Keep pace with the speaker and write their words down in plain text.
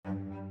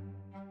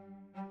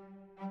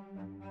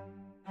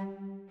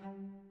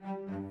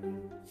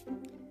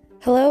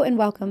Hello and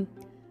welcome.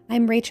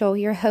 I'm Rachel,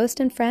 your host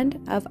and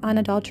friend of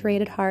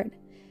Unadulterated Heart.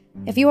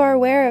 If you are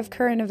aware of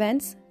current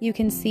events, you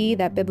can see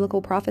that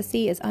biblical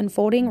prophecy is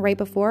unfolding right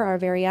before our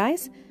very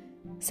eyes.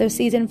 So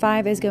season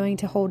 5 is going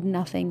to hold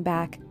nothing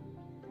back.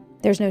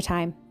 There's no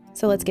time,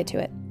 so let's get to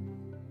it.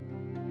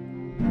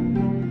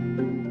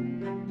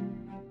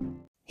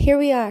 Here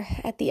we are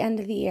at the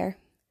end of the year.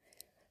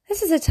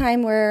 This is a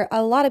time where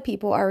a lot of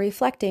people are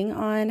reflecting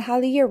on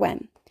how the year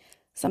went.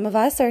 Some of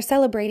us are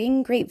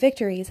celebrating great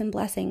victories and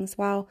blessings,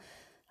 while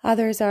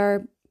others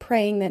are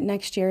praying that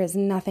next year is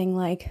nothing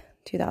like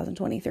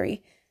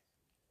 2023.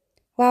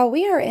 While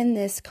we are in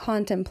this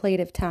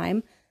contemplative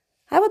time,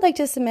 I would like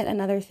to submit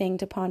another thing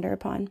to ponder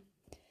upon.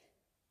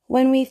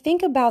 When we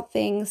think about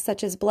things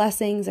such as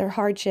blessings or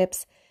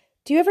hardships,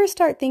 do you ever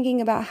start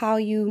thinking about how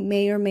you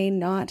may or may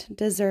not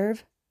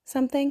deserve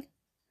something?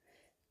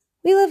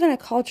 We live in a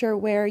culture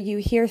where you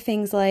hear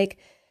things like,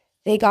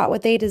 they got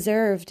what they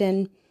deserved,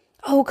 and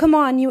oh, come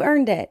on, you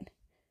earned it.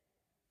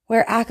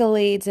 Where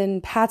accolades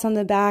and pats on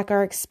the back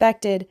are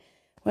expected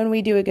when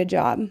we do a good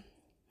job.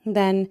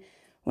 Then,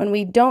 when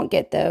we don't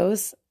get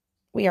those,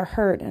 we are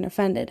hurt and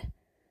offended.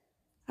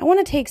 I want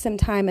to take some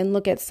time and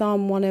look at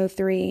Psalm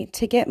 103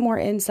 to get more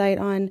insight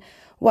on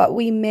what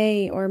we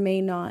may or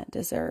may not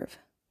deserve.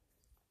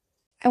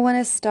 I want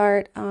to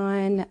start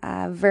on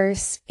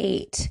verse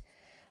 8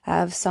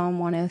 of Psalm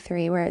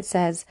 103, where it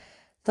says,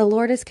 "The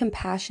Lord is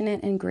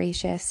compassionate and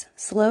gracious,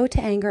 slow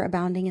to anger,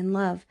 abounding in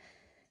love.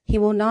 He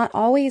will not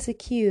always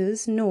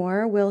accuse,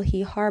 nor will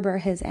he harbor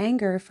his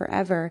anger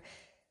forever."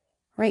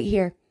 Right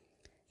here.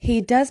 He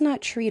does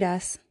not treat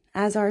us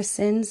as our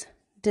sins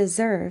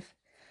deserve,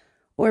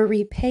 or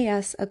repay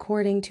us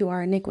according to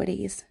our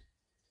iniquities.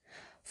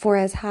 For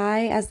as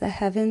high as the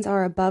heavens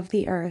are above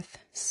the earth,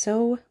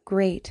 so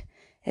great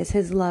is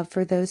his love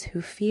for those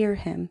who fear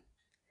him.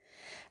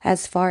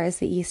 As far as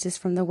the east is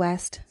from the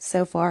west,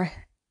 so far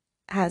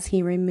has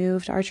he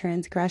removed our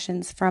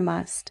transgressions from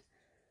us.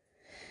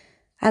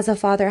 As a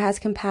father has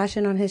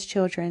compassion on his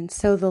children,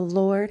 so the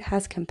Lord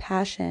has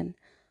compassion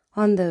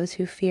on those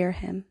who fear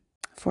him.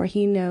 For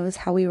he knows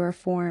how we were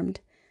formed.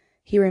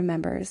 He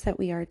remembers that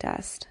we are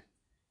dust.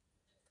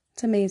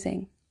 It's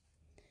amazing.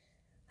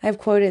 I've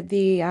quoted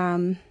the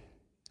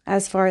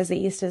as far as the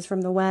east is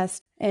from the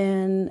west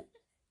in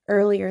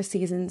earlier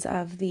seasons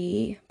of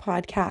the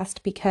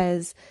podcast,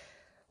 because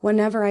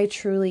whenever I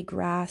truly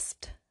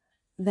grasped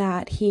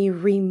that he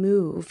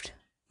removed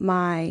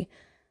my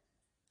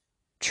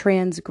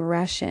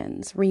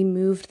transgressions,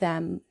 removed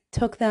them,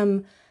 took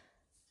them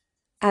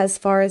as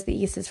far as the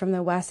east is from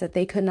the west, that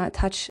they could not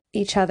touch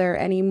each other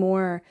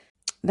anymore,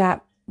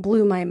 that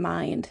blew my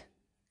mind,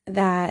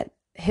 that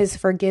his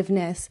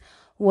forgiveness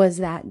was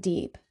that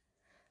deep,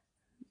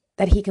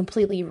 that he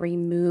completely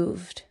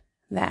removed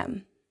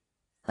them.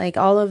 Like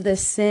all of the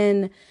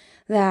sin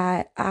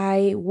that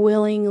I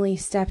willingly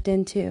stepped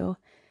into,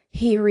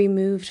 he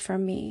removed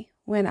from me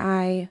when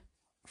I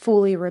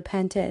fully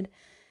repented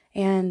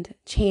and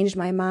changed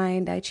my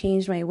mind. I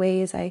changed my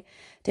ways. I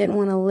didn't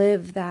want to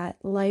live that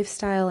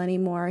lifestyle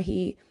anymore.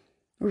 He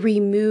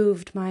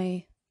removed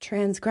my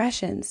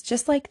transgressions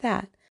just like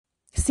that.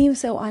 It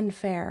seems so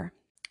unfair.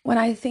 When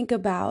I think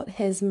about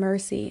his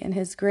mercy and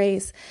his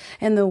grace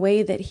and the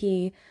way that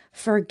he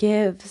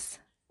forgives,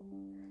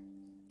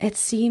 it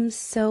seems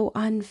so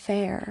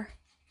unfair.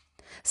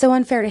 So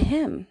unfair to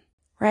him,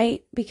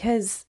 right?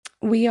 Because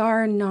we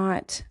are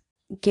not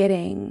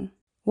getting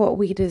what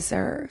we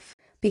deserve.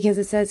 Because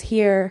it says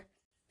here,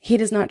 he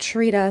does not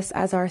treat us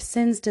as our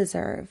sins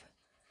deserve.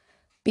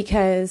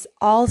 Because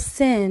all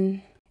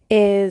sin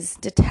is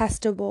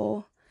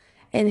detestable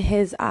in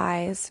his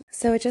eyes.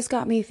 So it just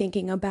got me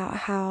thinking about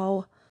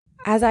how,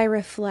 as I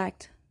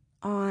reflect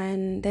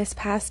on this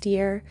past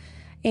year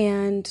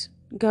and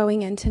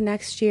going into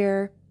next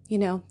year, you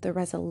know, the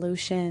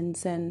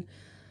resolutions and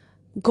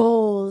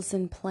goals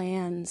and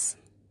plans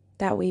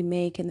that we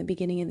make in the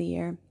beginning of the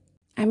year,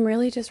 I'm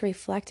really just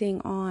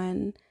reflecting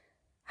on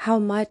how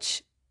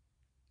much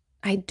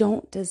I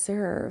don't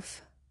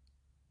deserve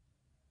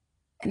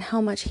and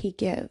how much he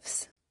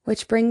gives,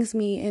 which brings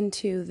me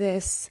into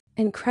this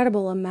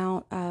incredible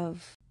amount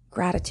of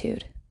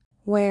gratitude,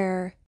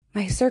 where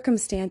my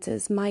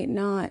circumstances might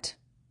not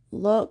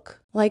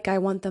look like I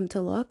want them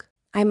to look.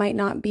 I might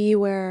not be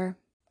where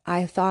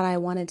I thought I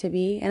wanted to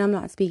be. And I'm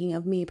not speaking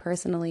of me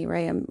personally,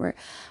 right? I'm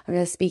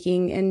just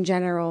speaking in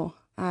general.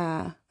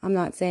 I'm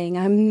not saying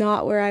I'm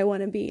not where I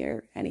want to be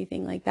or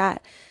anything like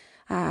that.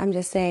 I'm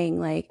just saying,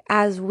 like,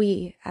 as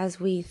we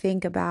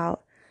think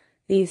about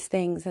these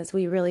things, as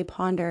we really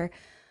ponder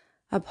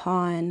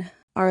upon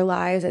our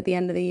lives at the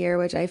end of the year,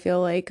 which I feel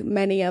like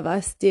many of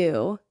us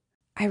do,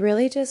 I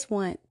really just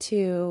want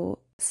to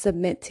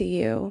submit to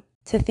you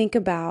to think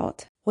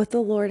about what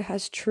the Lord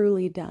has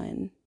truly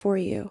done for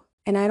you.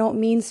 And I don't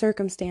mean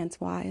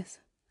circumstance-wise.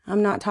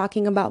 I'm not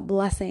talking about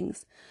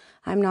blessings.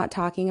 I'm not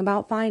talking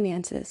about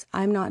finances.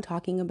 I'm not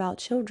talking about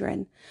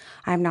children.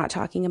 I'm not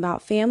talking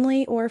about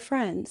family or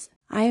friends.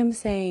 I am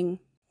saying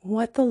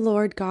what the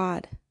Lord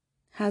God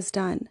has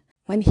done.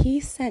 When he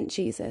sent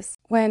Jesus,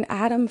 When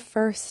Adam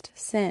first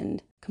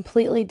sinned,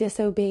 completely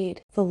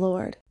disobeyed the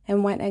Lord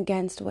and went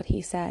against what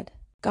he said,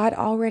 God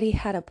already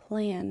had a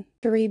plan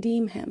to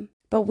redeem him.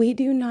 But we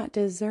do not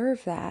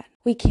deserve that.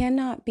 We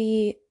cannot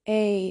be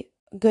a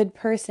good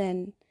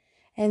person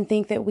and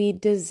think that we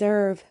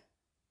deserve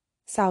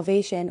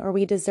salvation or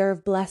we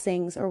deserve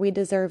blessings or we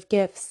deserve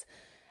gifts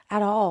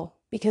at all,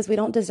 because we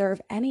don't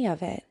deserve any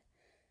of it.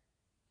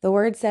 The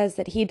word says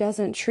that he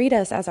doesn't treat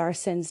us as our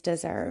sins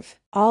deserve.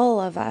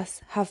 All of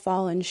us have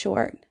fallen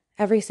short,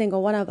 every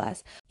single one of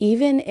us.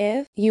 Even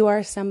if you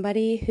are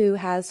somebody who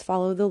has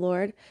followed the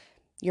Lord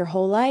your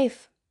whole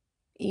life,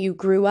 you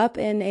grew up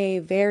in a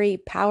very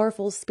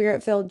powerful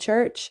spirit-filled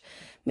church,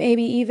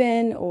 maybe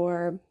even,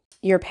 or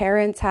your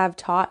parents have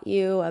taught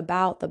you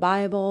about the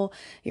Bible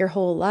your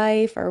whole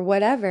life or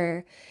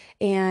whatever,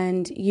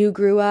 and you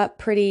grew up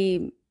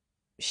pretty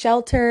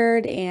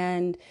sheltered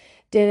and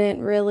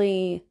didn't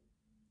really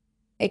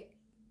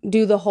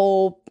do the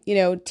whole,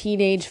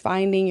 teenage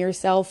finding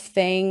yourself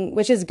thing,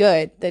 which is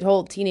good. The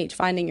whole teenage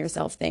finding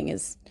yourself thing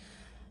is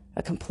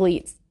a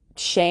complete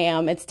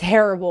sham. It's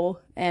terrible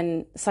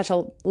and such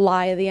a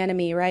lie of the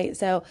enemy, right?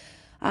 So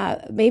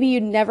maybe you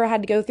never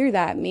had to go through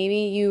that.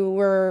 Maybe you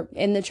were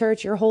in the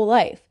church your whole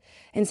life.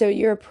 And so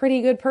you're a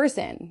pretty good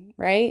person,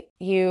 right?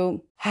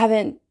 You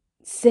haven't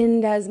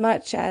sinned as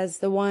much as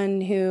the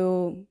one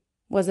who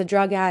was a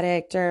drug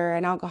addict or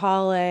an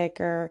alcoholic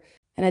or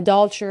an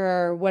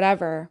adulterer or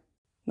whatever.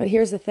 But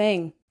here's the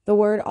thing. The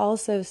word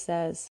also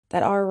says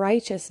that our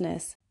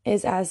righteousness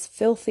is as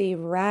filthy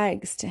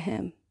rags to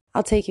him.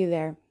 I'll take you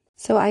there.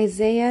 So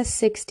Isaiah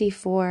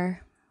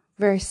 64,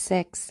 verse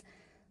 6,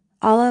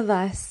 all of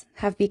us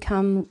have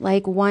become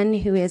like one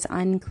who is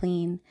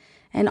unclean,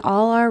 and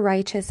all our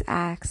righteous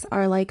acts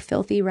are like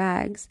filthy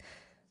rags.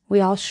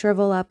 We all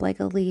shrivel up like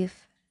a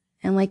leaf,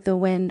 and like the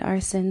wind, our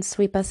sins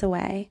sweep us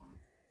away.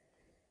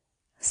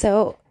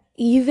 So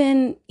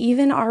even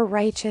our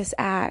righteous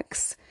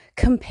acts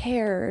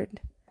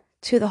compared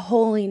to the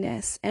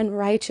holiness and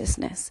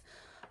righteousness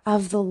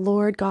of the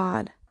Lord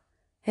God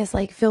is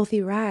like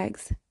filthy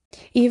rags.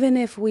 Even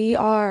if we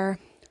are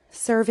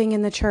serving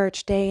in the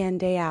church day in,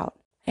 day out,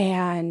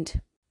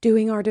 and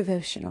doing our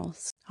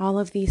devotionals, all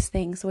of these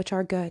things which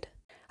are good.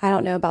 I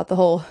don't know about the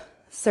whole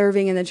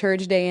serving in the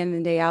church day in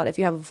and day out. If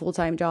you have a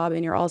full-time job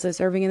and you're also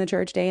serving in the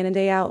church day in and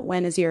day out,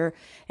 when is your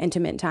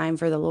intimate time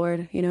for the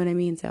Lord? You know what I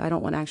mean? So I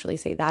don't want to actually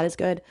say that is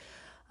good.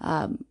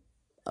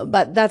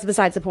 But that's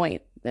besides the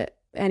point.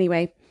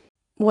 Anyway,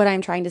 what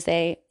I'm trying to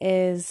say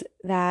is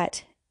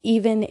that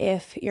even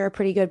if you're a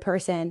pretty good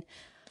person,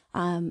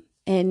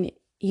 and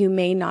you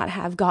may not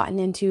have gotten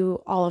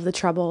into all of the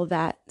trouble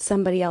that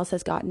somebody else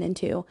has gotten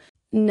into,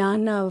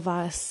 none of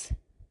us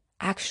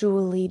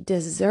actually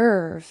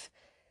deserve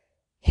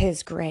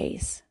his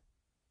grace.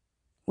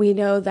 We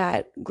know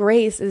that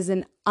grace is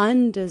an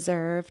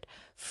undeserved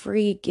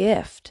free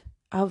gift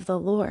of the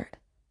Lord.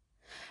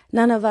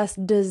 None of us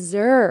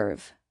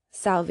deserve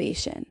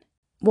salvation.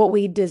 What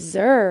we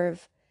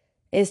deserve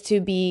is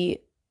to be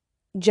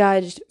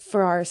judged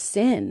for our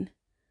sin.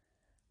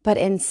 But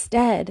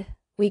instead,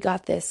 we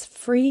got this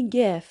free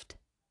gift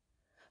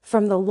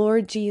from the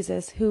Lord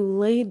Jesus, who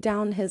laid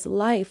down his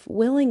life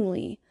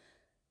willingly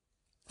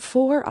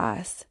for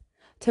us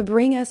to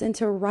bring us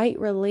into right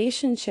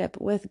relationship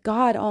with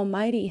God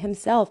Almighty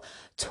himself,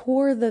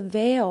 tore the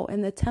veil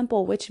in the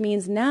temple, which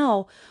means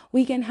now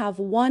we can have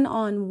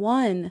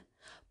one-on-one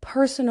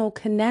personal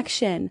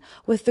connection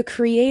with the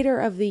creator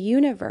of the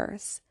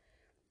universe.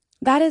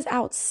 That is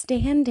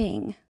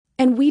outstanding.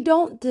 And we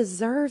don't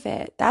deserve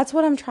it. That's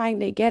what I'm trying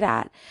to get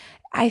at.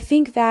 I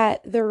think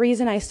that the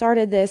reason I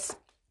started this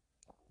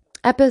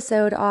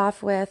episode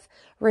off with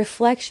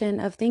reflection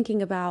of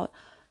thinking about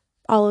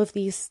all of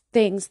these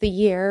things, the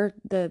year,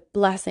 the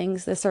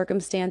blessings, the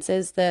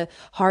circumstances, the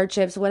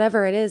hardships,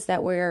 whatever it is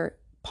that we're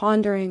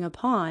pondering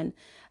upon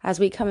as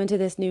we come into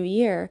this new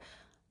year,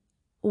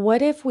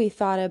 what if we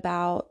thought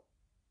about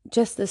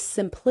just the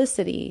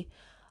simplicity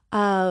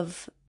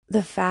of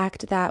the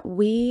fact that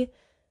we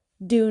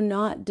do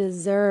not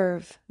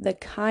deserve the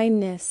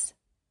kindness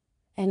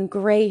and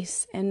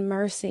grace and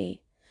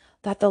mercy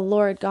that the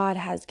Lord God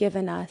has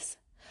given us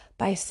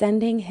by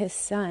sending his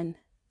Son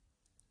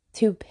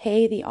to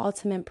pay the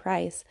ultimate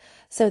price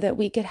so that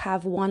we could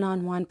have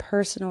one-on-one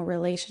personal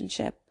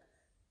relationship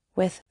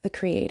with the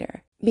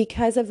Creator.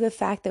 Because of the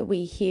fact that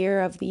we hear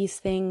of these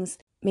things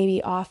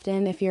maybe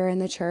often if you're in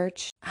the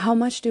church, how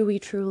much do we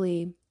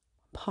truly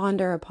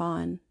ponder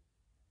upon,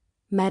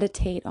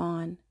 meditate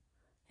on,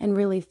 and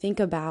really think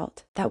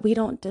about that we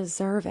don't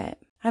deserve it?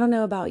 I don't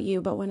know about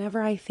you, but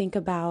whenever I think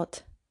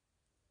about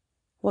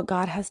what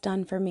God has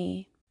done for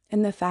me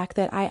and the fact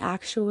that I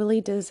actually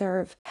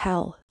deserve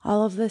hell,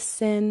 all of the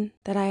sin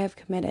that I have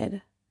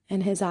committed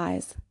in his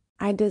eyes,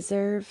 I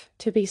deserve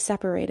to be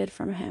separated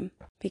from him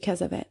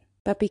because of it.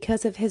 But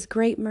because of his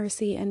great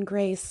mercy and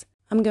grace,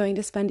 I'm going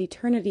to spend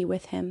eternity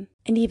with him.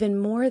 And even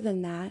more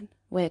than that,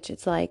 which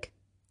it's like,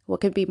 what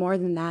could be more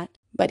than that?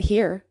 But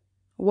here,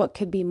 what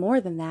could be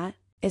more than that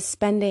is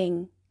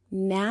spending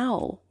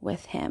now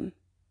with him.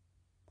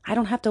 I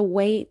don't have to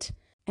wait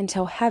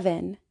until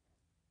heaven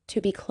to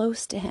be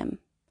close to him.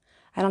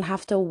 I don't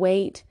have to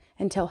wait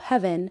until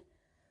heaven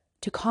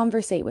to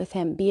conversate with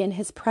him, be in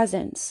his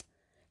presence,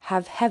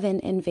 have heaven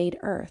invade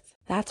earth.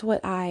 That's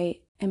what I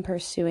am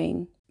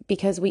pursuing,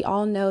 because we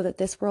all know that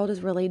this world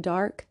is really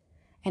dark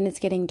and it's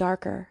getting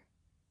darker.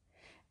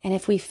 And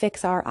if we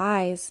fix our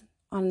eyes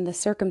on the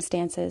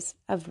circumstances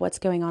of what's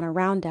going on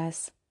around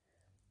us,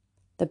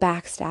 the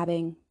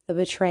backstabbing, the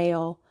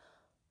betrayal,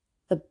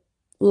 the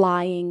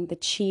lying, the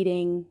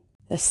cheating,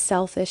 the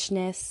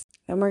selfishness,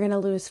 then we're going to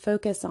lose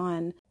focus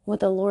on what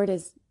the Lord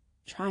is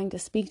trying to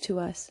speak to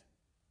us,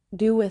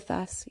 do with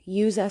us,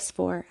 use us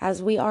for,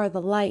 as we are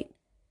the light,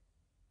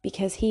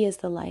 because he is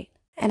the light.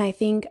 And I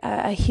think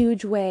a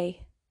huge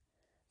way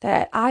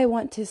that I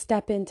want to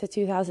step into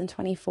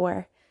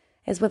 2024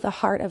 is with a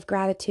heart of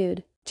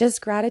gratitude.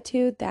 Just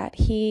gratitude that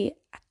he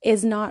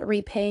is not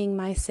repaying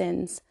my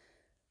sins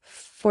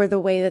for the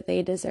way that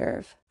they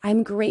deserve.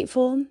 I'm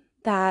grateful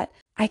that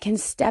I can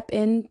step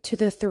into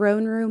the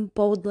throne room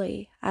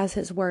boldly, as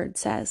his word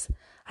says.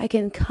 I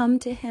can come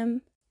to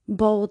him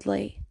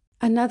boldly.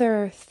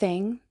 Another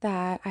thing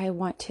that I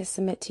want to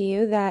submit to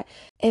you, that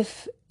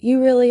if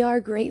you really are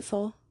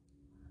grateful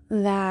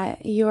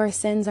that your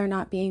sins are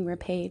not being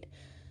repaid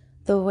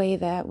the way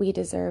that we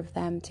deserve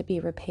them to be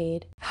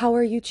repaid, how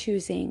are you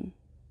choosing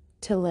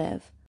to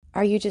live?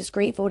 Are you just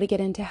grateful to get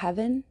into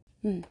heaven?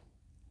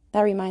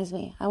 That reminds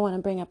me, I want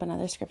to bring up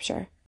another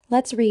scripture.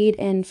 Let's read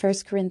in 1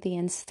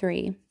 Corinthians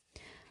 3.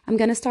 I'm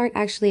going to start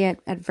actually at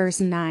verse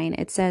 9.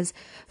 It says,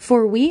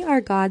 "For we are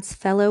God's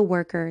fellow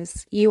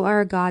workers. You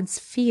are God's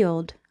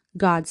field,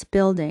 God's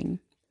building.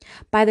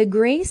 By the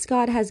grace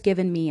God has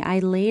given me, I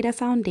laid a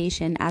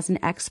foundation as an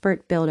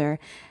expert builder,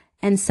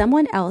 and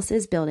someone else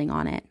is building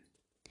on it.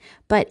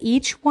 But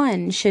each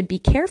one should be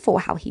careful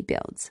how he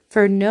builds,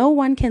 for no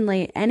one can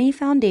lay any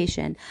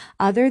foundation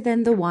other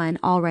than the one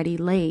already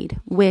laid,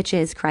 which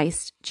is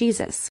Christ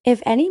Jesus.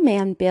 If any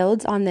man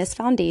builds on this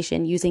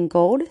foundation using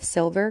gold,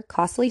 silver,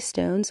 costly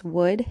stones,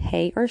 wood,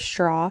 hay, or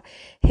straw,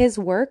 his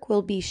work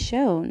will be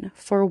shown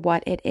for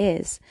what it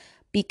is,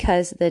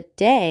 because the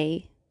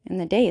day, and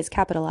the day is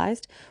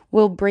capitalized,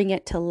 will bring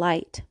it to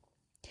light.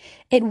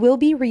 It will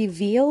be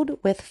revealed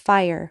with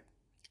fire,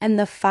 and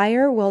the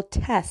fire will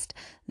test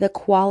the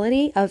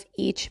quality of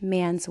each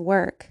man's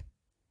work.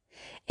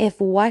 If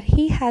what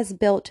he has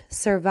built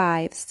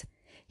survives,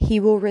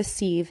 he will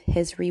receive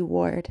his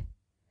reward.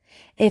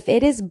 If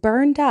it is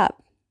burned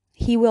up,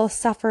 he will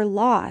suffer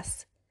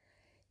loss.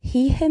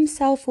 He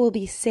himself will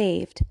be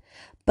saved,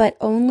 but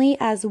only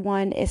as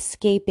one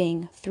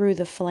escaping through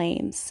the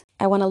flames."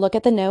 I want to look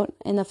at the note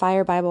in the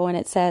Fire Bible, and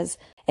it says,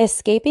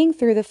 "Escaping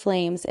through the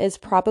flames is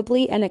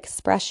probably an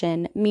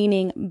expression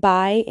meaning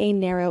by a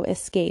narrow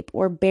escape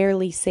or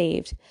barely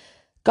saved.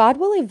 God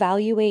will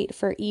evaluate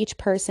for each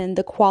person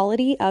the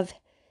quality of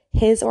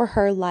his or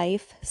her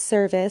life,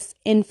 service,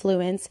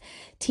 influence,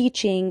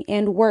 teaching,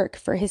 and work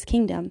for his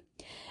kingdom,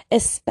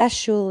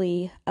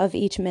 especially of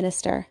each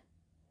minister.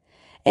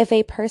 If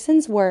a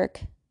person's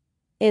work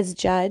is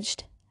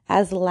judged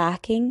as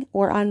lacking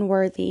or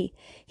unworthy,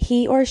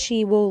 he or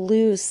she will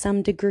lose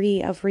some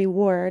degree of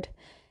reward,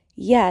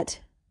 yet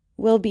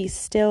will be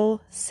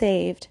still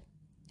saved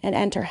and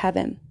enter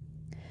heaven."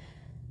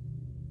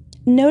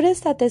 Notice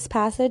that this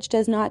passage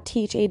does not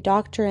teach a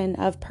doctrine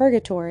of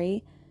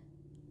purgatory,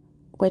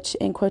 which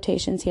in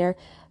quotations here,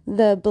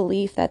 the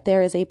belief that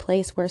there is a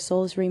place where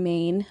souls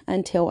remain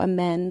until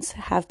amends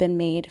have been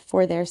made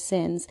for their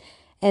sins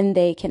and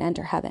they can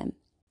enter heaven.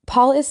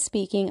 Paul is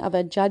speaking of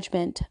a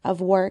judgment of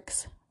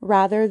works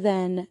rather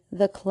than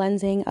the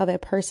cleansing of a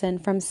person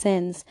from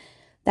sins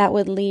that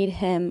would lead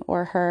him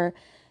or her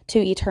to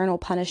eternal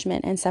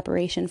punishment and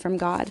separation from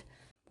God.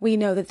 We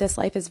know that this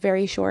life is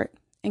very short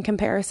in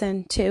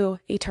comparison to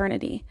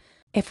eternity.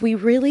 If we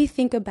really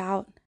think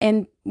about,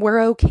 and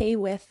we're okay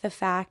with the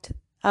fact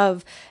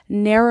of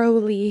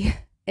narrowly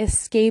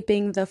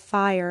escaping the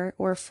fire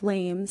or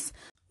flames,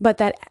 but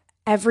that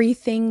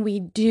everything we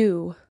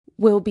do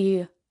will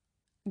be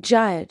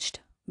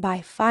judged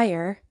by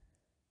fire,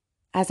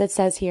 as it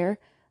says here,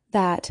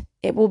 that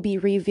it will be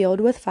revealed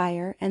with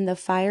fire, and the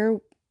fire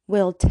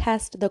will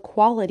test the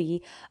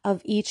quality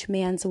of each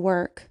man's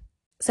work.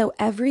 So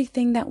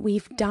everything that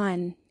we've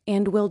done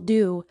and will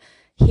do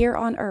here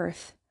on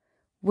earth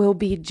will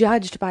be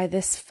judged by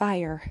this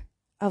fire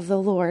of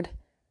the Lord.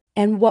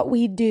 And what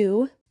we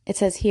do, it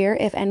says here,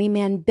 if any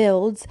man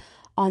builds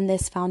on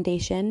this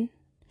foundation,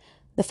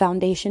 the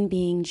foundation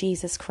being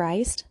Jesus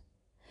Christ,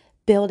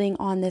 building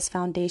on this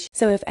foundation.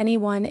 So if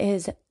anyone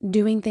is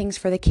doing things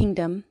for the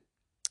kingdom,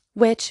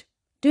 which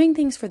doing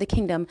things for the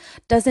kingdom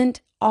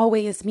doesn't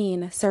always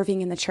mean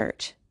serving in the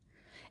church.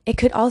 It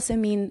could also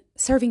mean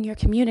serving your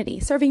community,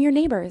 serving your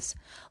neighbors,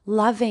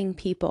 loving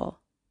people,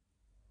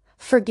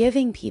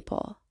 forgiving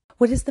people.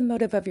 What is the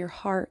motive of your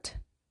heart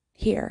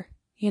here?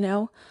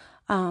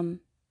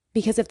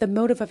 Because if the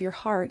motive of your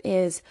heart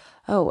is,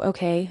 oh,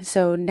 okay,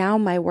 so now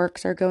my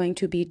works are going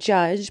to be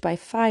judged by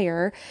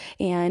fire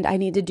and I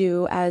need to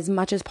do as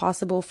much as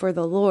possible for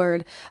the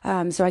Lord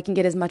so I can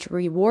get as much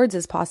rewards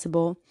as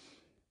possible.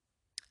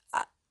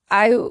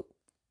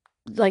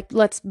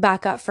 let's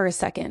back up for a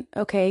second,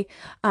 okay?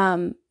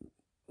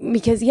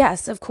 Because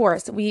yes, of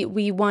course,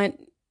 we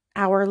want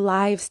our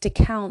lives to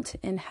count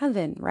in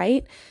heaven,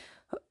 right?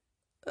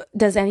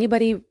 Does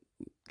anybody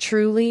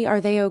truly,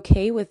 are they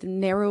okay with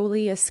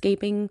narrowly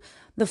escaping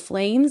the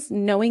flames,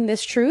 knowing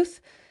this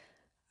truth?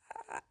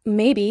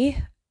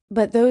 Maybe,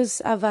 but those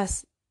of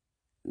us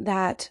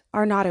that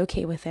are not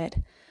okay with it,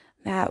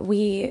 that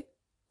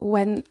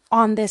when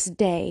on this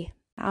day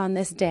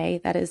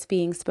that is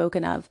being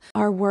spoken of,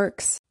 our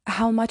works,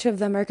 how much of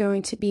them are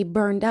going to be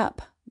burned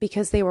up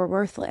because they were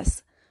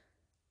worthless?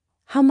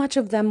 How much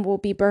of them will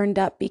be burned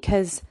up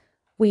because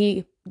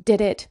we did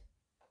it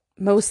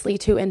mostly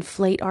to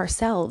inflate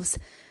ourselves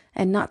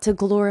and not to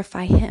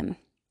glorify Him?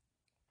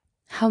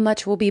 How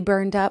much will be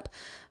burned up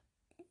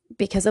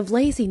because of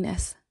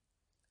laziness?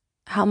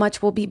 How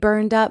much will be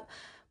burned up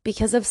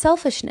because of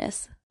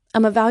selfishness?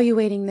 I'm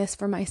evaluating this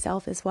for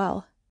myself as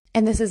well.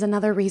 And this is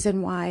another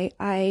reason why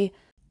I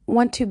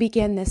want to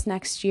begin this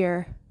next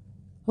year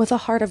with a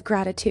heart of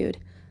gratitude.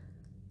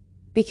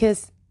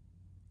 Because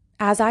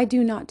as I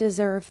do not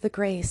deserve the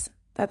grace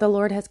that the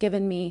Lord has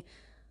given me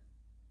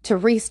to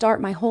restart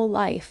my whole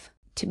life,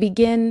 to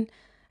begin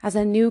as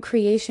a new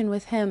creation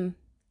with Him,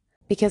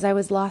 because I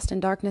was lost in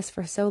darkness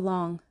for so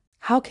long,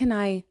 how can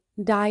I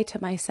die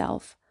to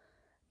myself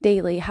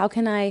daily? How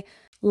can I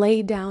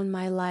lay down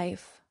my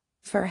life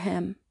for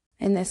Him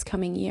in this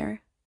coming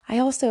year? I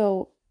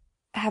also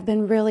have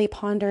been really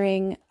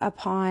pondering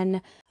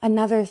upon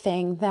another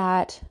thing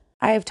that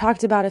I've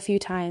talked about a few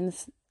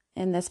times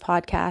in this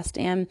podcast.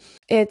 And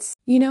it's,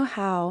 you know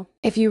how,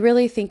 if you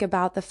really think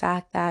about the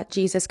fact that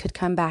Jesus could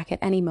come back at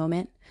any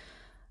moment,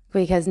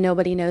 because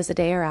nobody knows the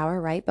day or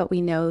hour, right? But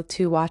we know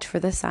to watch for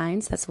the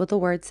signs. That's what the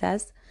word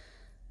says.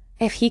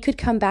 If He could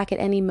come back at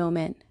any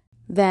moment,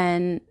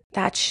 then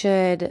that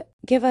should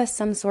give us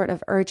some sort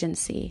of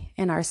urgency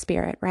in our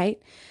spirit,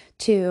 right?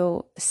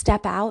 To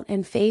step out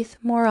in faith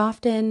more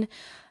often,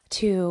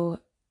 to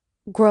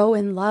grow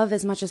in love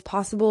as much as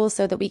possible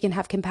so that we can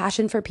have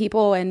compassion for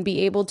people and be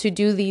able to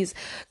do these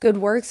good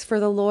works for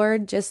the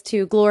Lord, just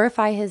to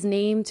glorify His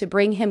name, to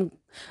bring Him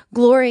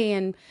glory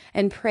and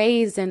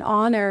praise and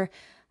honor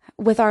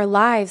with our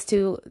lives,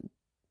 to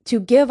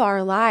give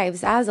our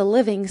lives as a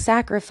living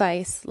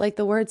sacrifice, like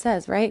the word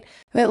says, right?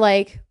 But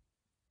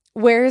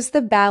where's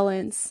the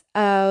balance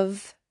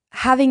of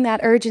having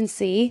that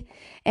urgency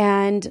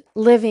and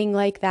living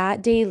like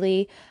that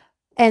daily,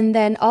 and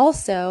then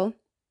also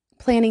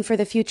planning for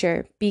the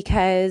future,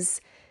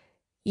 because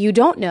you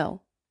don't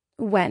know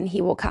when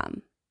He will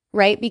come,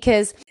 right?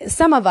 Because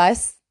some of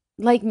us,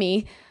 like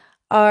me,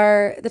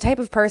 are the type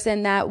of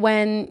person that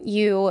when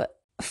you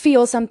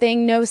feel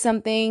something, know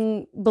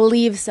something,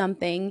 believe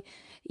something,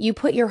 you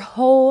put your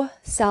whole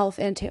self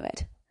into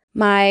it.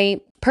 My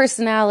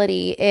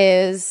personality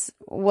is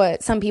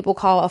what some people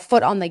call a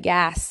foot on the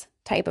gas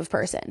type of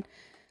person.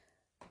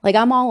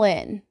 I'm all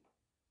in.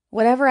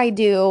 Whatever I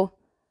do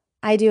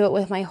it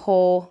with my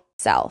whole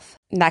self.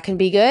 And that can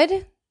be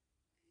good,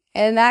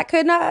 and that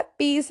could not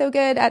be so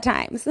good at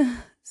times.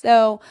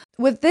 So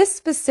with this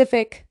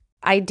specific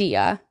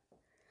idea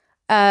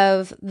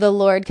of the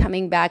Lord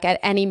coming back at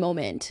any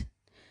moment,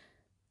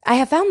 I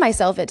have found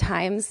myself at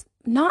times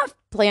not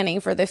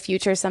planning for the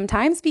future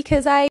sometimes,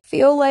 because I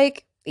feel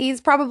like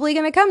He's probably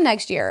going to come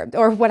next year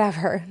or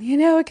whatever.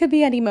 It could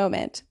be any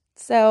moment.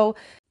 So,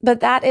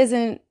 but that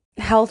isn't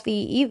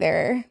healthy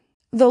either.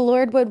 The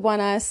Lord would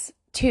want us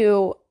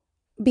to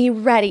be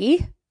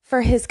ready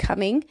for His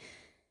coming,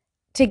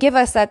 to give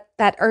us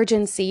that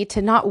urgency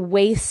to not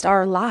waste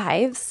our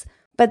lives,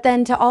 but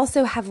then to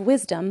also have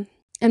wisdom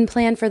and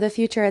plan for the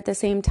future at the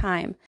same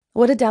time.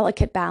 What a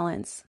delicate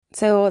balance.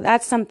 So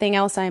that's something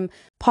else I'm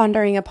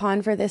pondering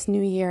upon for this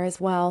new year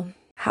as well,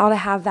 how to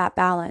have that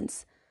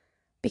balance,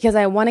 because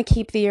I want to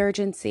keep the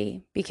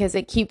urgency, because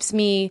it keeps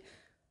me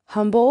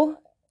humble,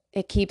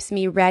 it keeps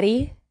me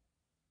ready,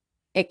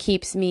 it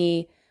keeps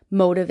me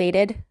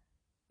motivated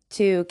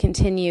to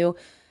continue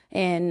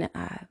in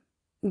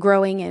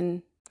growing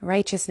in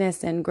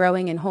righteousness and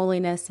growing in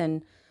holiness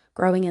and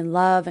growing in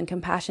love and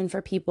compassion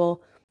for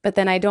people. But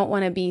then I don't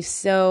want to be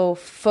so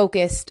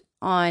focused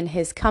on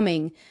His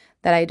coming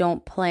that I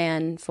don't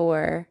plan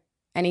for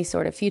any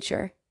sort of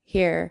future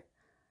here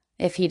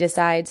if He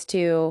decides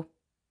to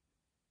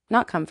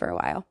not come for a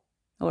while,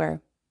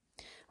 or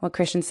what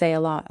Christians say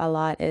a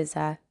lot is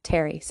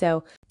tarry.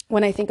 So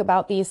when I think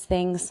about these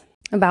things,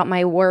 about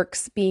my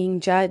works being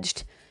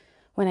judged,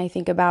 when I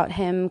think about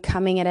Him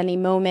coming at any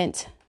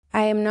moment,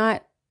 I am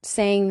not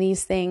saying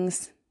these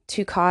things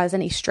to cause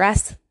any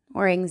stress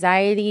or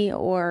anxiety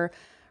or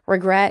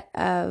regret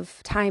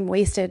of time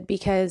wasted,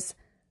 because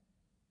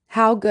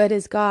how good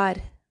is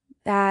God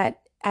that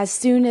as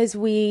soon as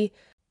we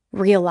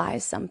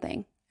realize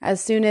something,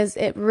 as soon as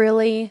it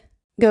really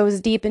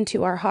goes deep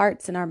into our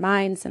hearts and our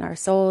minds and our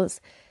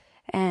souls,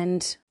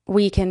 and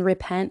we can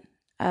repent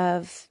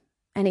of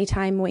any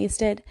time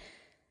wasted,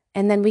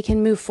 and then we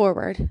can move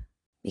forward,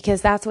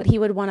 because that's what He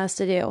would want us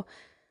to do.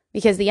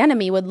 because the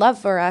enemy would love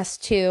for us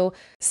to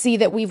see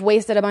that we've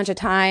wasted a bunch of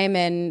time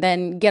and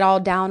then get all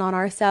down on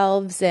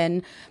ourselves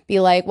and be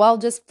like, well,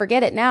 just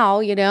forget it now.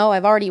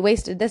 I've already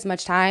wasted this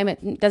much time.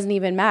 It doesn't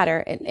even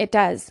matter. It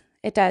does.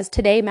 It does.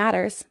 Today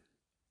matters.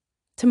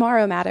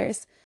 Tomorrow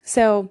matters.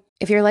 So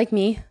if you're like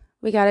me,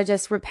 we got to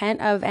just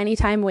repent of any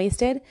time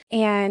wasted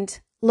and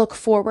look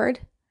forward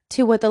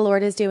to what the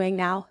Lord is doing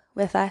now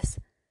with us.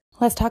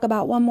 Let's talk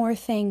about one more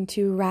thing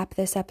to wrap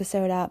this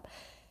episode up.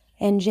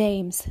 In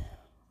James,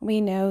 we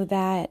know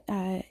that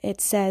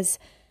it says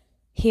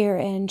here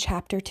in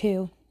chapter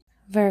 2,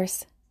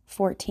 verse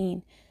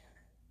 14,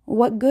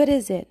 "What good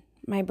is it,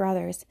 my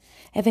brothers,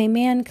 if a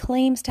man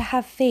claims to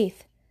have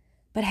faith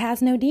but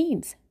has no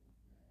deeds?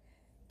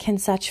 Can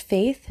such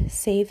faith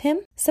save him?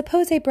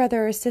 Suppose a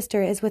brother or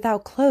sister is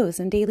without clothes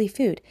and daily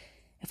food.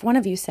 If one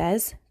of you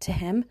says to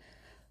him,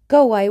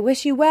 'Go, I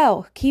wish you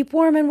well, keep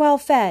warm and well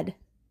fed.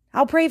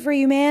 I'll pray for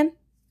you, man.'"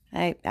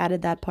 I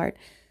added that part.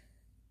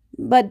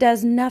 "But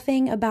does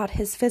nothing about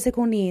his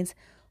physical needs,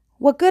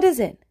 what good is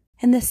it?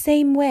 In the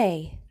same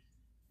way,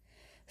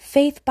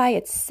 faith by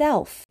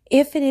itself,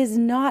 if it is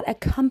not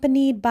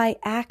accompanied by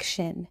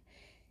action,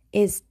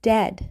 is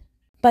dead.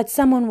 But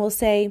someone will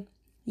say,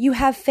 'You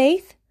have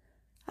faith?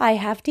 I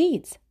have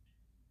deeds.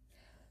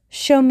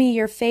 Show me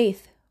your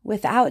faith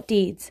without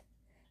deeds,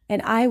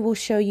 and I will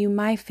show you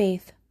my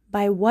faith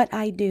by what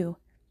I do.'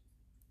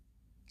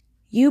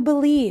 You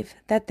believe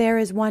that there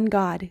is one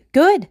God.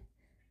 Good!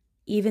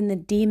 Even the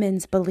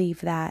demons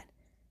believe that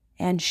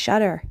and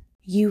shudder.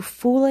 You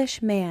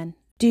foolish man,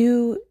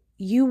 do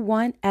you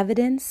want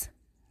evidence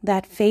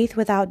that faith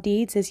without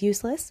deeds is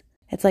useless?"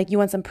 It's like, you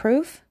want some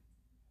proof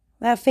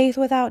that faith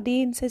without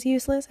deeds is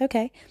useless?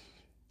 Okay.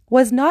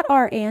 "Was not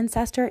our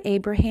ancestor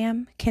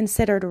Abraham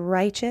considered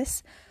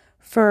righteous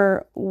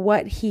for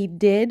what he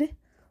did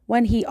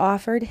when he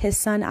offered his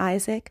son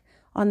Isaac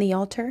on the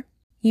altar?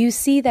 You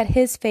see that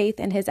his faith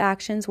and his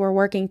actions were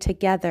working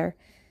together,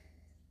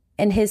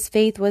 and his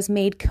faith was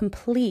made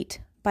complete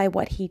by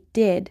what he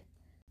did.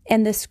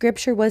 And the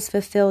scripture was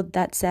fulfilled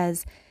that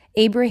says,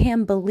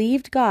 'Abraham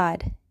believed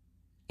God,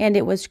 and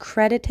it was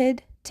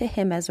credited to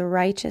him as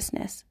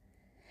righteousness,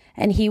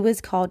 and he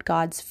was called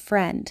God's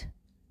friend.'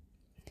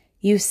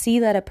 You see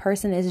that a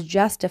person is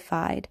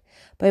justified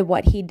by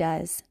what he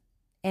does,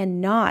 and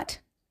not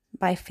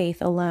by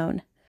faith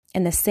alone.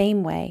 In the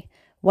same way,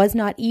 was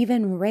not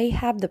even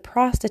Rahab the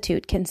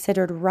prostitute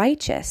considered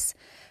righteous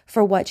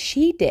for what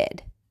she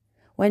did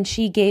when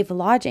she gave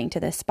lodging to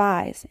the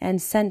spies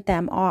and sent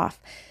them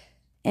off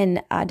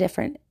in a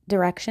different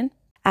direction?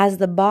 As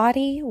the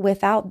body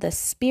without the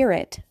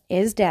spirit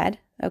is dead,"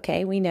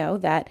 okay, we know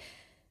that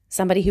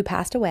somebody who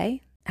passed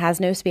away has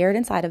no spirit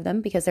inside of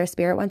them because their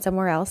spirit went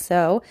somewhere else.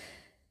 So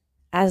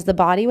as the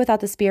body without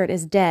the spirit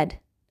is dead,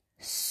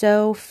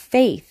 so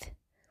faith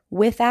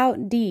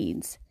without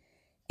deeds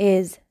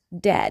is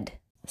dead.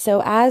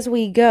 So as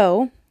we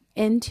go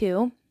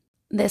into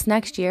this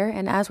next year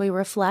and as we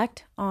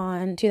reflect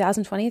on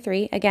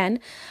 2023, again,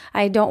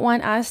 I don't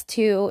want us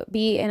to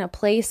be in a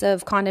place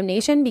of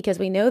condemnation because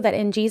we know that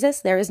in Jesus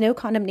there is no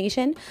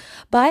condemnation,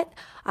 but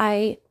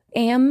I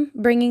am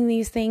bringing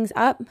these things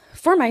up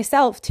for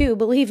myself too.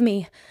 Believe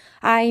me,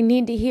 I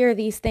need to hear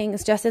these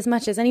things just as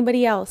much as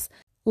anybody else.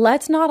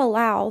 Let's not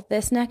allow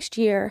this next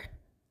year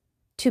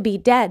to be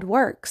dead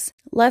works.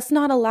 Let's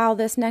not allow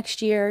this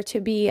next year to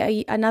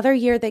be another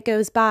year that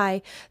goes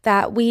by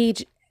that we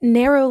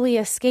narrowly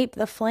escape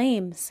the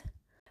flames.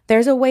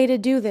 There's a way to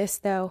do this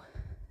though,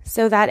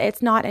 so that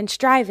it's not in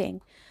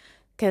striving.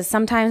 Because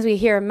sometimes we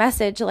hear a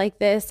message like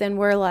this and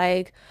we're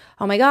like,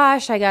 oh my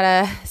gosh, I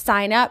gotta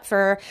sign up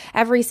for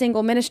every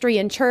single ministry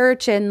in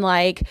church and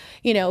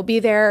be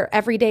there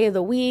every day of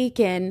the week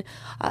and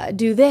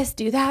do this,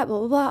 do that, blah,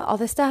 blah, blah, all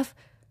this stuff.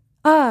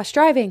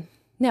 Striving.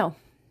 No.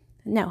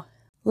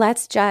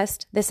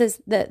 This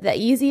is the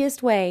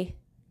easiest way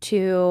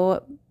to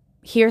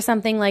hear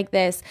something like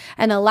this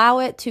and allow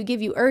it to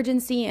give you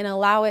urgency and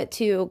allow it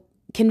to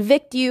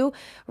convict you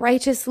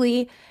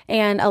righteously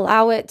and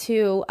allow it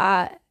to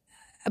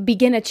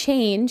begin a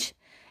change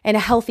in a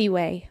healthy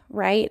way,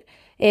 right?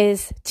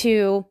 Is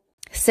to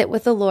sit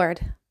with the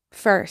Lord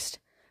first.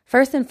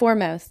 First and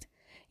foremost,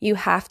 you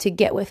have to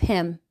get with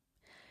Him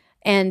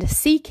and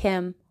seek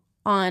Him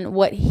on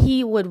what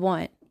He would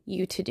want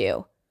you to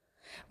do.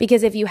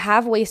 Because if you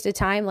have wasted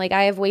time, like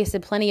I have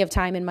wasted plenty of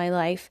time in my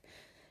life,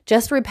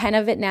 just repent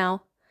of it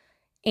now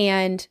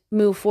and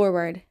move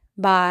forward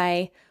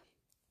by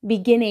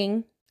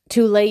beginning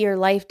to lay your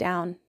life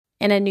down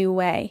in a new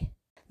way.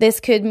 This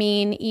could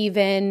mean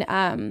even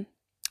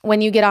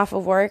when you get off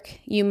of work,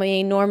 you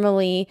may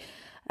normally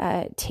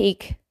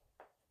take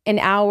an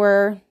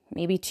hour,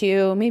 maybe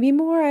two, maybe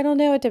more, I don't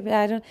know,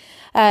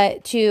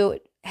 to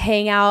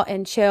hang out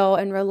and chill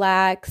and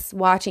relax,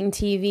 watching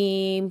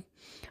TV,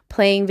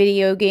 playing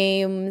video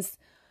games,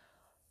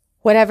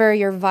 whatever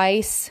your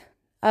vice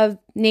of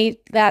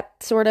that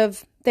sort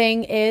of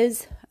thing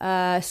is,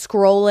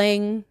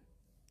 scrolling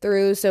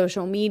through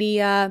social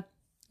media,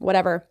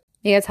 whatever.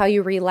 That's how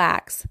you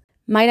relax.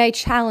 Might I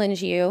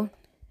challenge you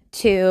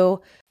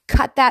to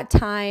cut that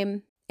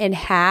time in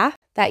half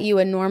that you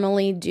would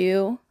normally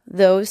do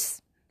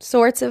those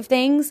sorts of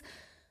things.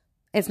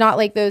 It's not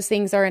like those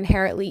things are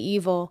inherently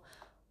evil,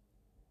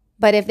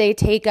 but if they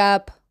take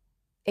up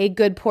a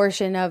good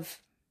portion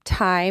of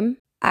time,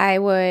 I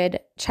would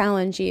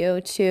challenge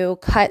you to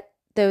cut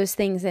those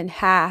things in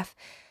half,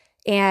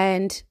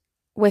 and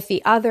with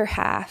the other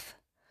half,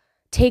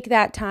 take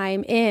that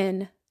time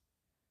in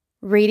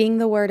reading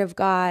the Word of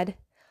God,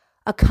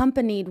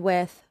 accompanied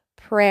with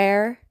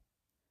prayer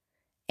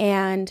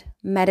and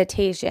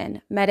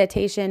meditation.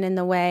 Meditation in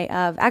the way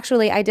of,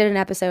 actually, I did an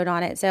episode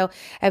on it. So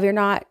if you're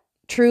not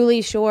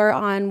truly sure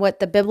on what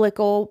the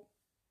biblical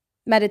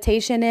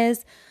meditation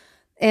is,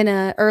 in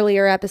an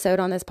earlier episode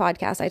on this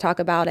podcast, I talk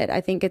about it.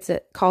 I think it's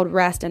called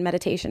Rest and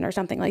Meditation or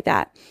something like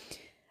that.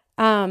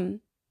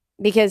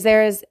 Because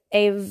there is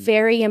a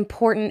very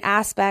important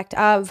aspect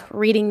of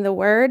reading the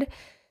Word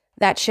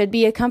that should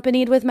be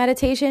accompanied with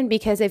meditation,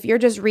 because if you're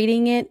just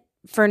reading it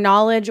for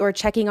knowledge or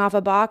checking off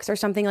a box or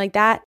something like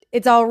that,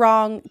 it's all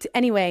wrong.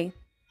 Anyway,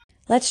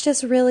 let's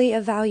just really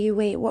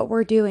evaluate what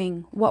we're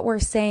doing, what we're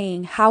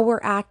saying, how we're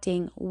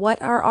acting,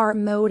 what are our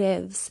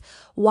motives,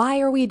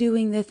 why are we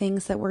doing the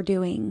things that we're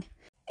doing.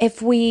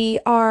 If we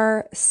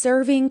are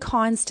serving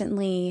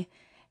constantly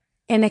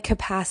in a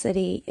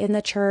capacity in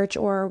the church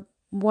or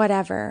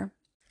whatever,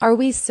 are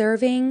we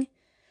serving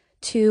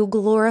to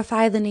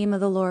glorify the name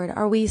of the Lord?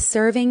 Are we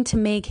serving to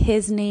make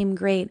His name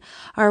great?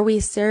 Are we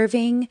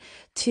serving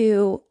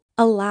to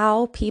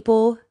allow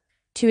people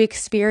to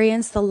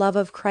experience the love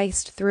of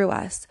Christ through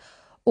us?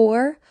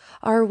 Or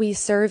are we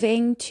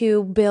serving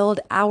to build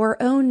our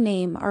own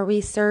name? Are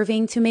we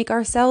serving to make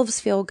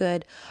ourselves feel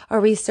good? Are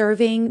we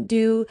serving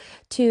due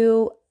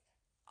to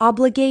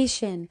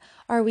obligation?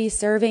 Are we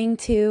serving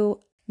to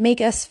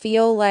make us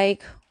feel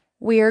like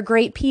we are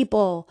great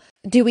people?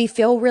 Do we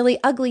feel really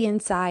ugly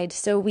inside,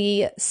 so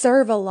we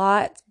serve a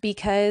lot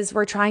because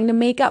we're trying to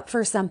make up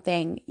for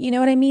something? You know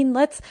what I mean?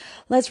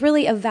 Let's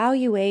really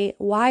evaluate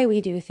why we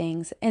do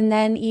things. And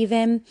then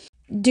even,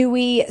 do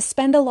we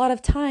spend a lot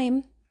of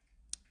time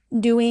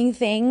doing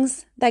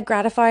things that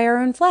gratify our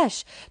own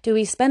flesh? Do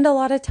we spend a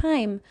lot of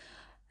time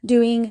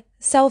doing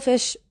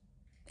selfish,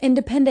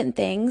 independent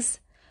things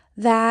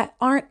that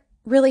aren't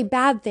really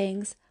bad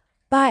things,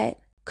 but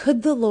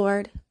could the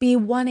Lord be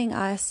wanting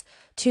us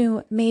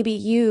to maybe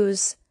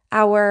use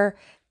our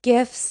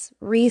gifts,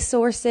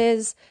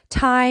 resources,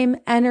 time,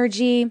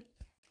 energy,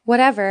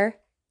 whatever,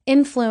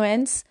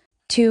 influence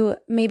to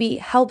maybe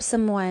help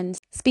someone,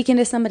 speak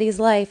into somebody's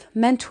life,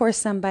 mentor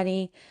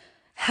somebody,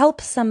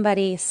 help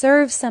somebody,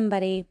 serve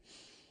somebody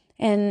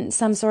in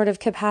some sort of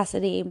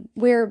capacity?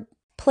 We're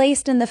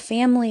placed in the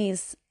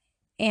families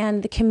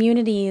and the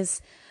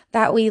communities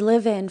that we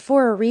live in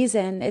for a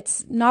reason.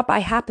 It's not by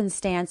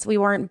happenstance. We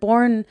weren't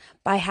born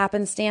by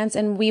happenstance,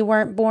 and we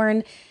weren't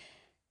born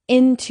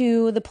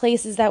into the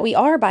places that we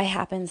are by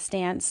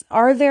happenstance.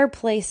 Are there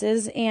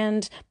places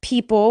and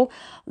people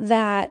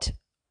that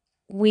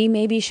we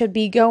maybe should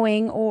be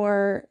going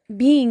or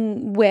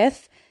being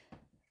with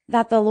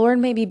that the Lord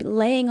may be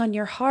laying on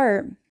your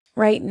heart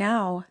right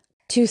now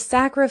to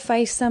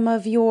sacrifice some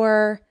of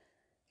your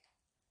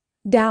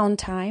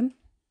downtime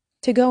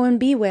to go and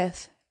be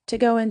with, to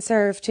go and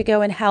serve, to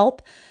go and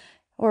help,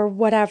 or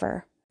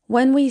whatever?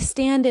 When we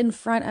stand in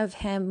front of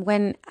Him,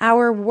 when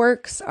our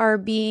works are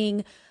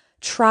being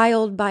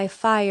trialed by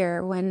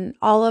fire, when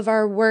all of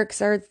our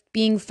works are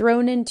being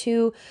thrown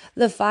into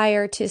the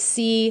fire to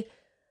see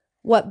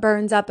what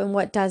burns up and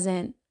what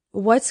doesn't,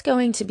 what's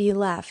going to be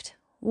left?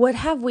 What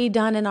have we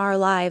done in our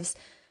lives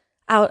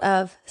out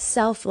of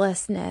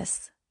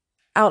selflessness,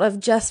 out of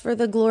just for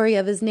the glory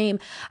of His name,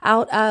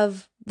 out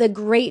of the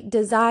great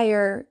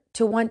desire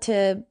to want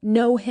to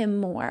know Him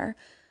more?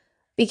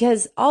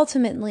 Because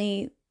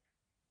ultimately,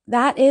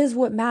 that is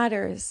what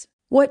matters.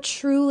 What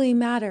truly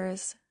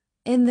matters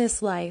in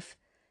this life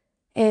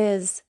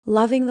is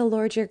loving the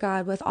Lord your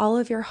God with all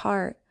of your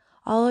heart,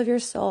 all of your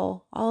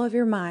soul, all of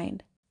your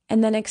mind,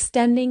 and then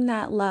extending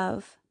that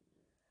love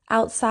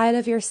outside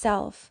of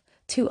yourself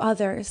to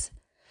others,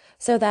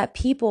 so that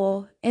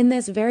people in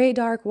this very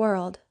dark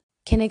world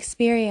can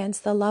experience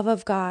the love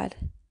of God.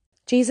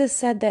 Jesus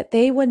said that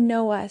they would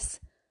know us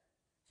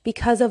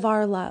because of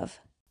our love.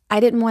 I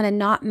didn't want to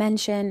not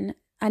mention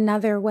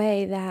another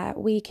way that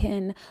we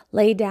can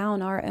lay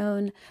down our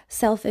own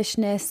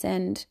selfishness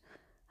and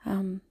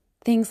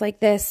things like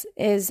this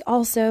is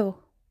also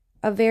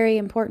a very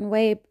important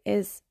way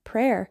is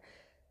prayer.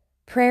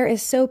 Prayer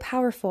is so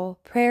powerful.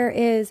 Prayer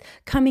is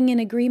coming in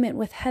agreement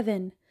with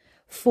heaven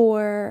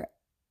for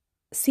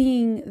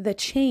seeing the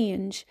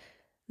change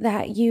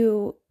that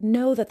you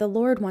know that the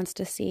Lord wants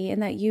to see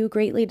and that you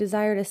greatly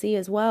desire to see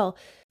as well.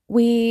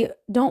 We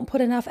don't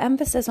put enough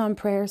emphasis on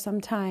prayer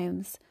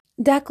sometimes.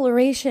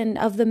 Declaration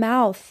of the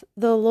mouth.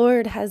 The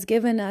Lord has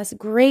given us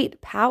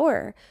great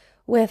power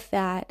with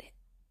that.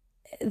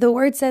 The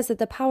word says that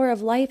the power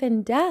of life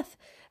and death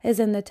is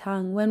in the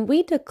tongue. When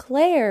we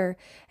declare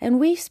and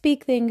we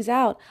speak things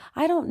out,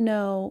 I don't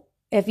know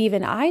if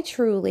even I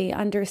truly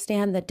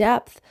understand the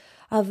depth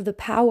of the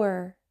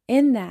power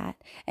in that.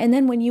 And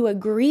then when you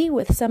agree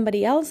with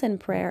somebody else in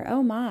prayer,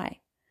 oh my,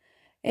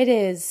 it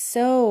is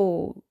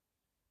so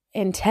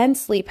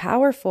intensely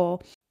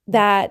powerful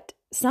that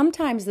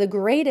sometimes the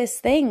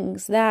greatest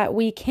things that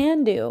we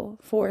can do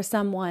for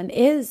someone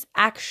is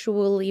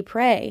actually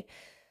pray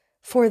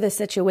for the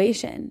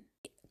situation.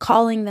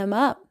 Calling them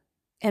up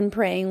and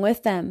praying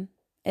with them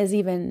is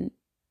even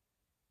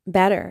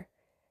better.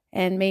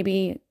 And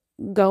maybe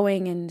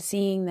going and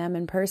seeing them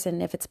in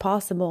person, if it's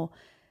possible,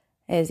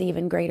 is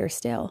even greater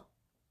still,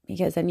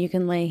 because then you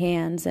can lay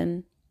hands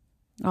and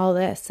all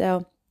this.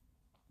 So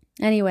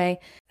anyway,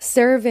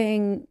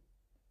 serving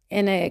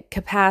in a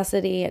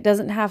capacity, it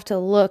doesn't have to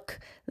look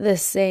the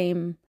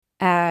same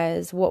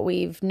as what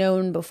we've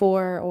known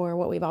before or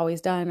what we've always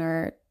done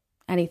or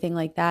anything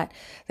like that.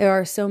 There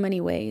are so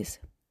many ways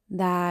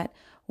that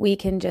we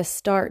can just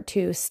start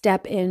to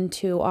step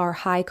into our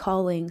high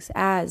callings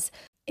as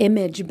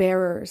image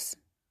bearers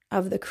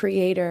of the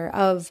Creator,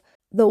 of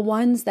the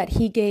ones that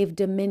He gave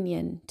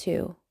dominion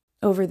to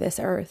over this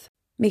earth.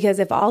 Because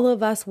if all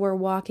of us were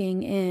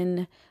walking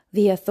in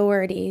the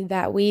authority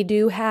that we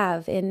do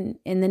have in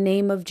the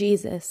name of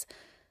Jesus,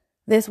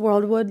 this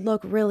world would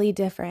look really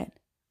different.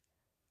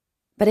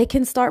 But it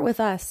can start with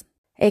us.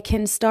 It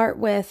can start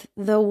with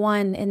the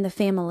one in the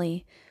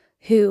family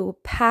who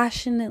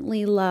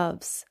passionately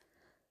loves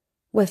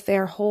with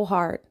their whole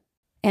heart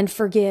and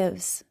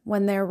forgives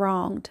when they're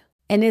wronged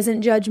and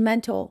isn't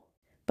judgmental,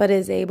 but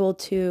is able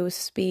to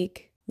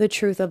speak the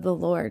truth of the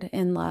Lord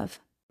in love.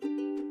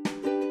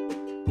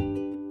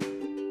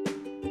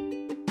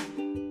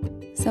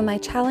 So my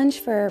challenge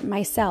for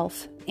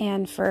myself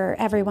and for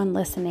everyone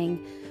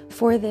listening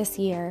for this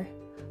year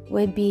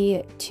would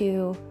be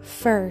to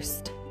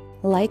first,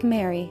 like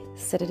Mary,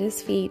 sit at His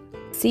feet,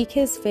 seek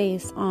His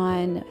face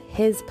on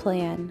His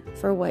plan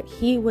for what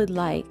He would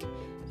like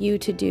you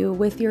to do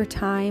with your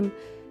time,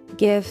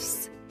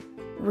 gifts,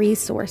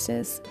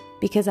 resources,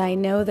 because I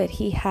know that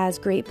He has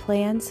great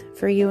plans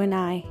for you and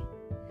I,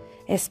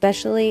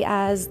 especially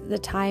as the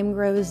time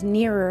grows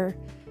nearer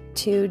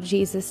to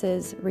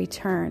Jesus's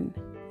return.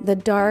 The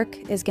dark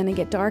is going to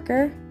get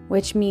darker,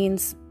 which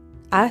means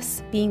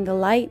us being the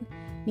light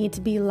need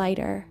to be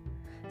lighter,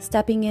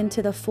 stepping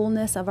into the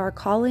fullness of our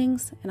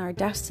callings and our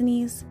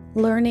destinies,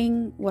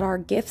 learning what our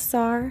gifts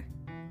are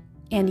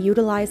and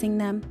utilizing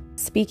them,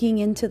 speaking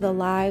into the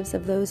lives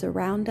of those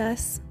around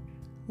us,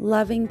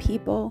 loving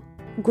people,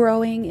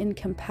 growing in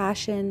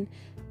compassion,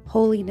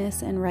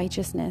 holiness, and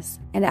righteousness.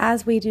 And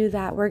as we do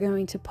that, we're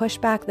going to push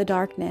back the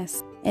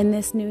darkness in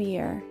this new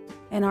year,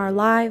 in our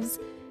lives,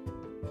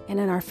 and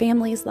in our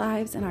families'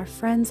 lives, in our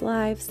friends'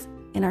 lives,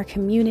 in our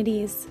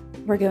communities.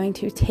 We're going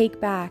to take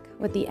back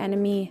what the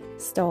enemy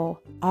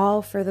stole,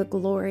 all for the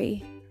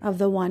glory of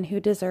the one who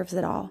deserves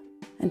it all.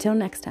 Until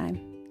next time,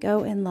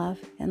 go in love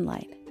and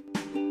light.